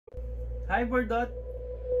Hi, Burdot.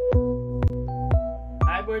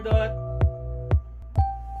 Hi, Burdot.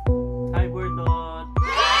 Hi, Burdot.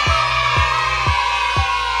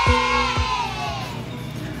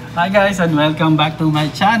 Hi guys, and welcome back to my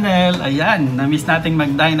channel. Ayan, na-miss nating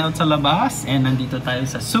mag-dine out sa labas and nandito tayo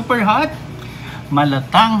sa super hot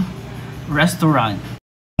Malatang Restaurant.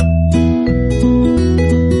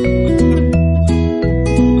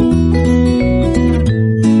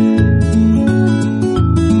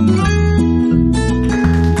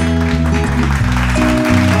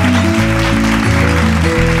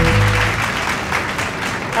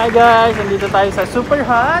 Hi guys, nandito tayo sa super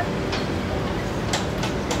hot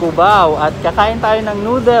Cubao at kakain tayo ng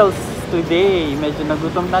noodles today. Medyo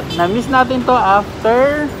nagutom na-miss natin to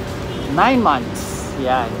after 9 months.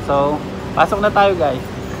 Yan. So, pasok na tayo guys.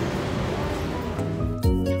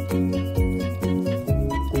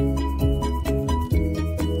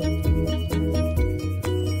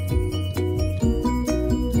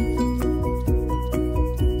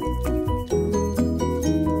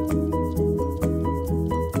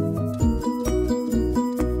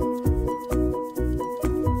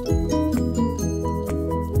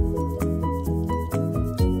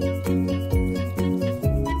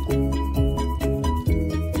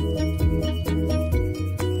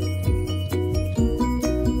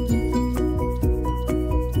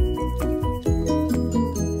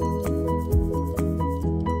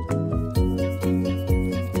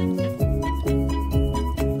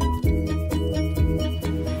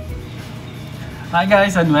 Hi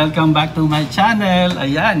guys, and welcome back to my channel.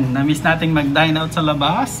 Ayan, na-miss nating mag-dine out sa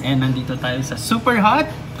labas and nandito tayo sa super hot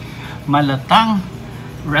Malatang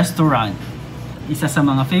Restaurant. Isa sa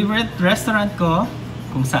mga favorite restaurant ko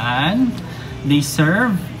kung saan they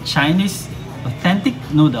serve Chinese authentic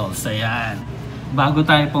noodles. Ayan. Bago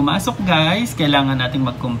tayo pumasok guys, kailangan nating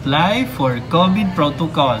mag-comply for COVID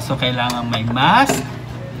protocol. So kailangan may mask,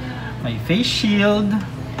 may face shield,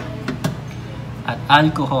 at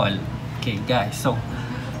alcohol. Okay guys, so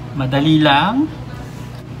madali lang.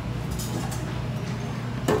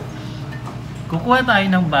 Kukuha tayo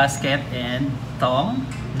ng basket and tong.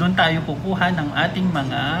 Doon tayo kukuha ng ating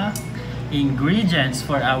mga ingredients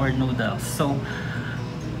for our noodles. So,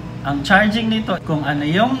 ang charging nito, kung ano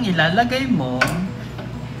yung ilalagay mo,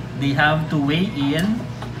 they have to weigh in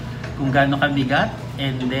kung gaano kabigat,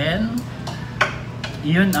 and then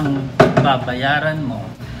yun ang babayaran mo.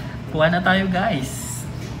 Kuha na tayo guys.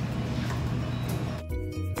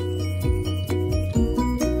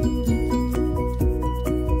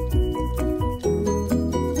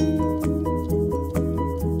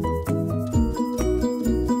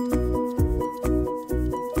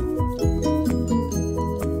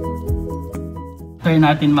 Try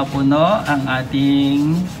natin mapuno ang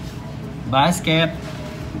ating basket.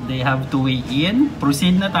 They have to weigh in.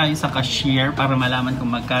 Proceed na tayo sa cashier para malaman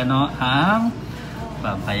kung magkano ang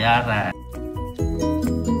babayaran.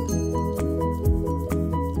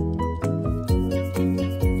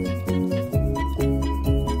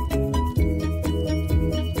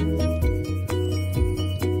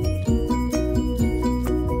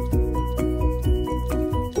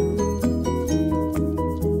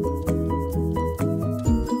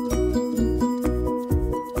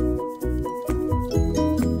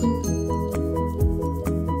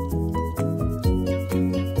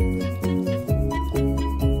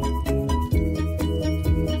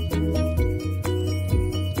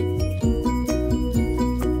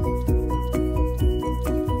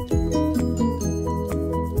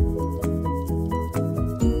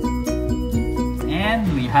 And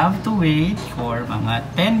we have to wait for mga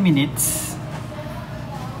 10 minutes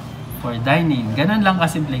for dining. Ganun lang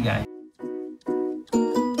kasimple guys.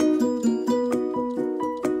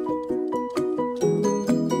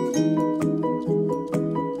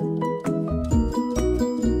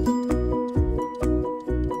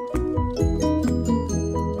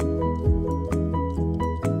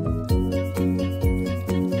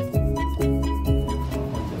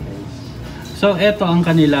 So, ito ang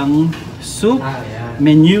kanilang soup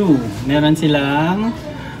menu. Meron silang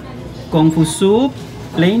kung fu soup,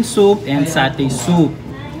 plain soup, and satay soup.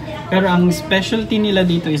 Pero ang specialty nila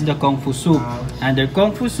dito is the kung fu soup. Under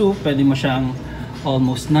kung fu soup, pwede mo siyang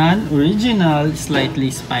almost non-original,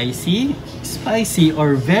 slightly spicy,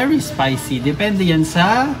 or very spicy. Depende yan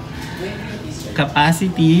sa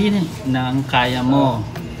capacity ng kaya mo.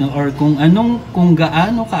 Or kung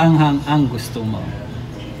gaano kaanghang ang gusto mo.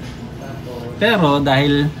 Pero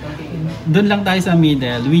dahil doon lang tayo sa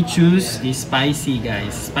middle, we choose is spicy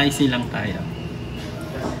guys. Spicy lang tayo.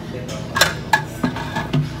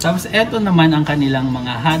 Tapos eto naman ang kanilang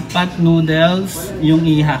mga hot pot noodles, yung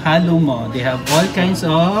ihahalo mo. They have all kinds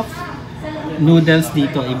of noodles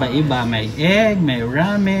dito iba-iba. May egg, may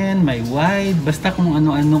ramen, may white. Basta kung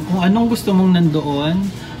anong gusto mong nandoon,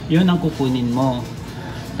 yun ang kukunin mo.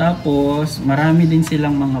 Tapos, marami din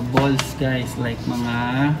silang mga balls, guys. Like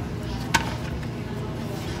mga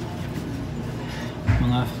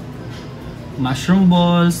mushroom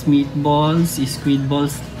balls, meat balls, squid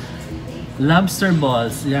balls, lobster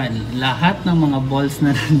balls. Yan. Lahat ng mga balls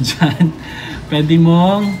na nandyan, pwede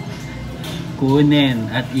mong kunin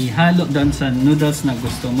at ihalo doon sa noodles na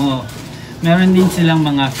gusto mo. Meron din silang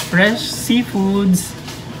mga fresh seafoods,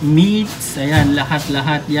 meats, ayan,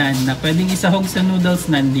 lahat-lahat yan na pwedeng isahog sa noodles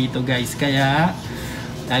nandito, guys. Kaya,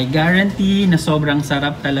 I guarantee na sobrang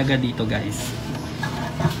sarap talaga dito, guys.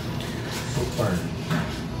 Super.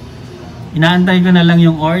 Inaantay ko na lang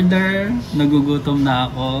yung order. Nagugutom na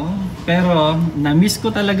ako. Pero, na-miss ko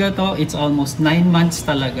talaga to. It's almost 9 months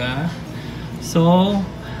talaga. So,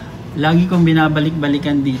 lagi kong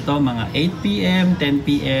binabalik-balikan dito. Mga 8 PM, 10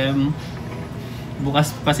 PM.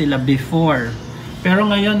 Bukas pa sila before. Pero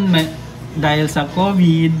ngayon, dahil sa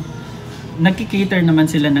COVID, nagki-cater naman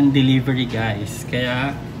sila ng delivery, guys.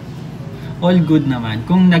 Kaya, all good naman.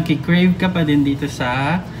 Kung nagki-crave ka pa din dito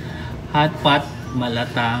sa Hot Pot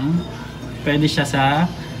Malatang, pwede siya sa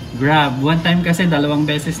Grab. One time kasi 2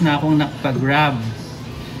 beses na akong nakapag-Grab.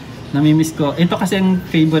 Namimiss ko. Ito kasi ang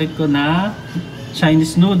favorite ko na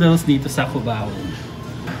Chinese noodles dito sa Cubao.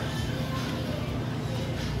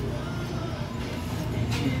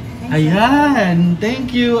 Ayan!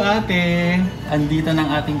 Thank you, ate! Andito ng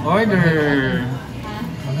ating order.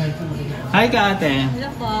 Hi ka, ate!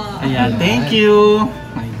 Hello po. Ayan, thank you!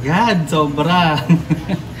 My God, sobra!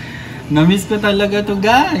 Namiss ko talaga to,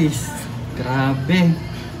 guys! Grabe!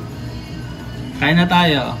 Kain na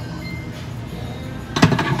tayo!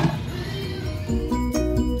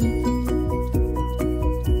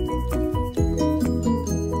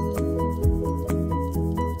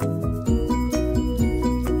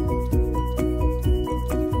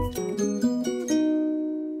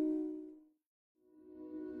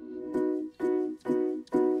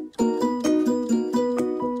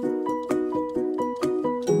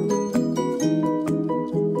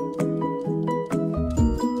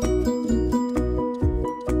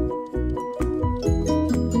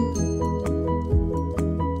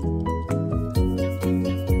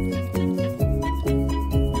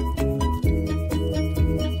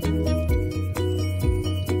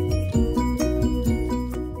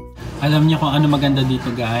 Alam niyo kung ano maganda dito,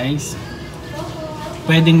 guys?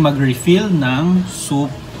 Pwedeng mag-refill ng soup.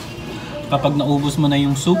 Kapag naubos mo na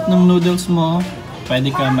yung soup ng noodles mo, pwede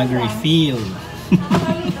ka mag-refill.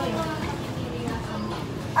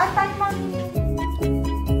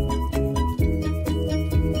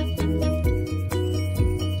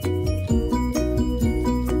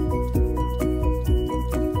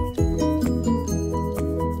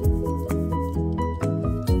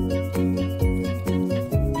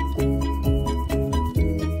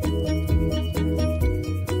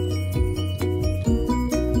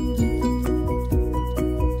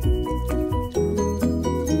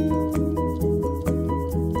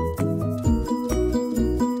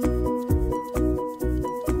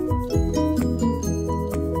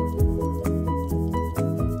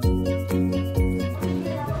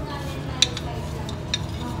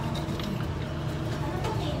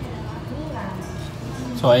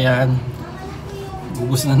 So ayan,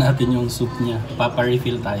 ubos na natin yung soup niya.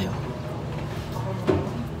 Papa-refill tayo.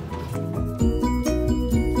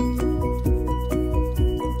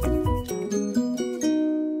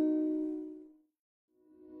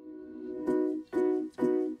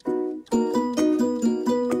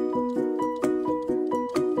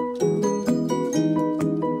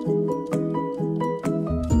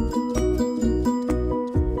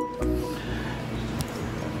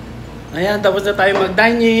 Ayan, tapos na tayo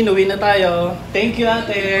mag-dine in. Uwi na tayo. Thank you,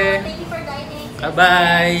 ate. Thank you for dining.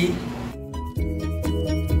 Bye-bye.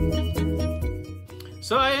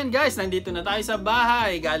 So, ayan guys. Nandito na tayo sa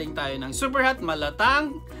bahay. Galing tayo ng Super Hot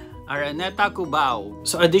Malatang, Araneta, Cubao.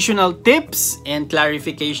 So, additional tips and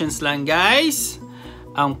clarifications lang, guys.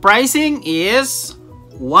 Ang pricing is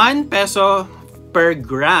 1 peso per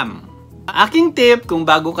gram. Aking tip, kung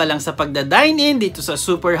bago ka lang sa pagda-dine in dito sa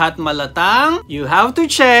Super Hot Malatang, you have to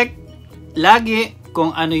check lagi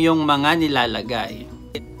kung ano yung mga nilalagay.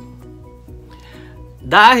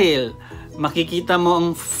 Dahil makikita mo ang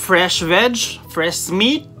fresh veg, fresh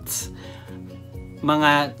meat,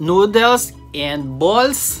 mga noodles and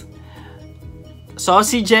balls,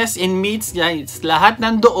 sausages and meats, guys, lahat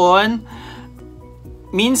nandoon.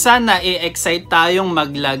 Minsan na-excite tayong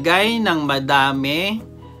maglagay ng madami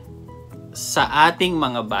sa ating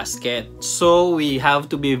mga basket. So, we have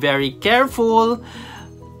to be very careful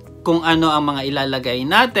kung ano ang mga ilalagay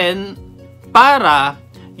natin para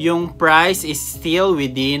yung price is still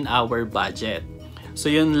within our budget. So,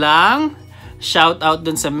 yun lang. Shout out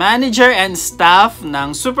dun sa manager and staff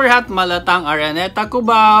ng Super Hot Malatang Araneta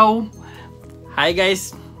Cubao. Hi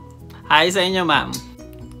guys! Hi sa inyo, ma'am.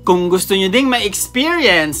 Kung gusto nyo ding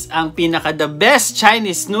ma-experience ang pinaka-the best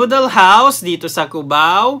Chinese noodle house dito sa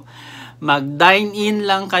Cubao, mag-dine-in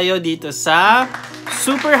lang kayo dito sa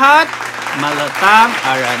Super Hot Malatang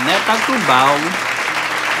Araneta Cubao.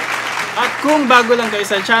 At kung bago lang kayo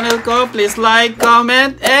sa channel ko, please like,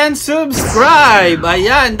 comment, and subscribe!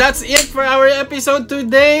 Ayan, that's it for our episode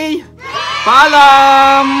today!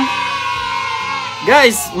 Paalam!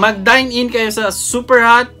 Guys, mag-dine-in kayo sa Super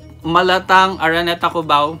Hot Malatang Araneta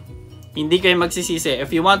Cubao. Hindi kayo magsisisi.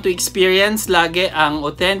 If you want to experience lagi ang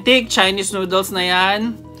authentic Chinese noodles na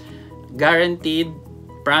yan, guaranteed,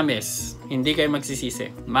 promise, hindi kayo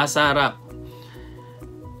magsisisi. Masarap.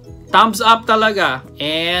 Thumbs up talaga.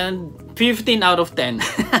 And 15 out of 10.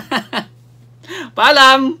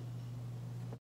 Paalam!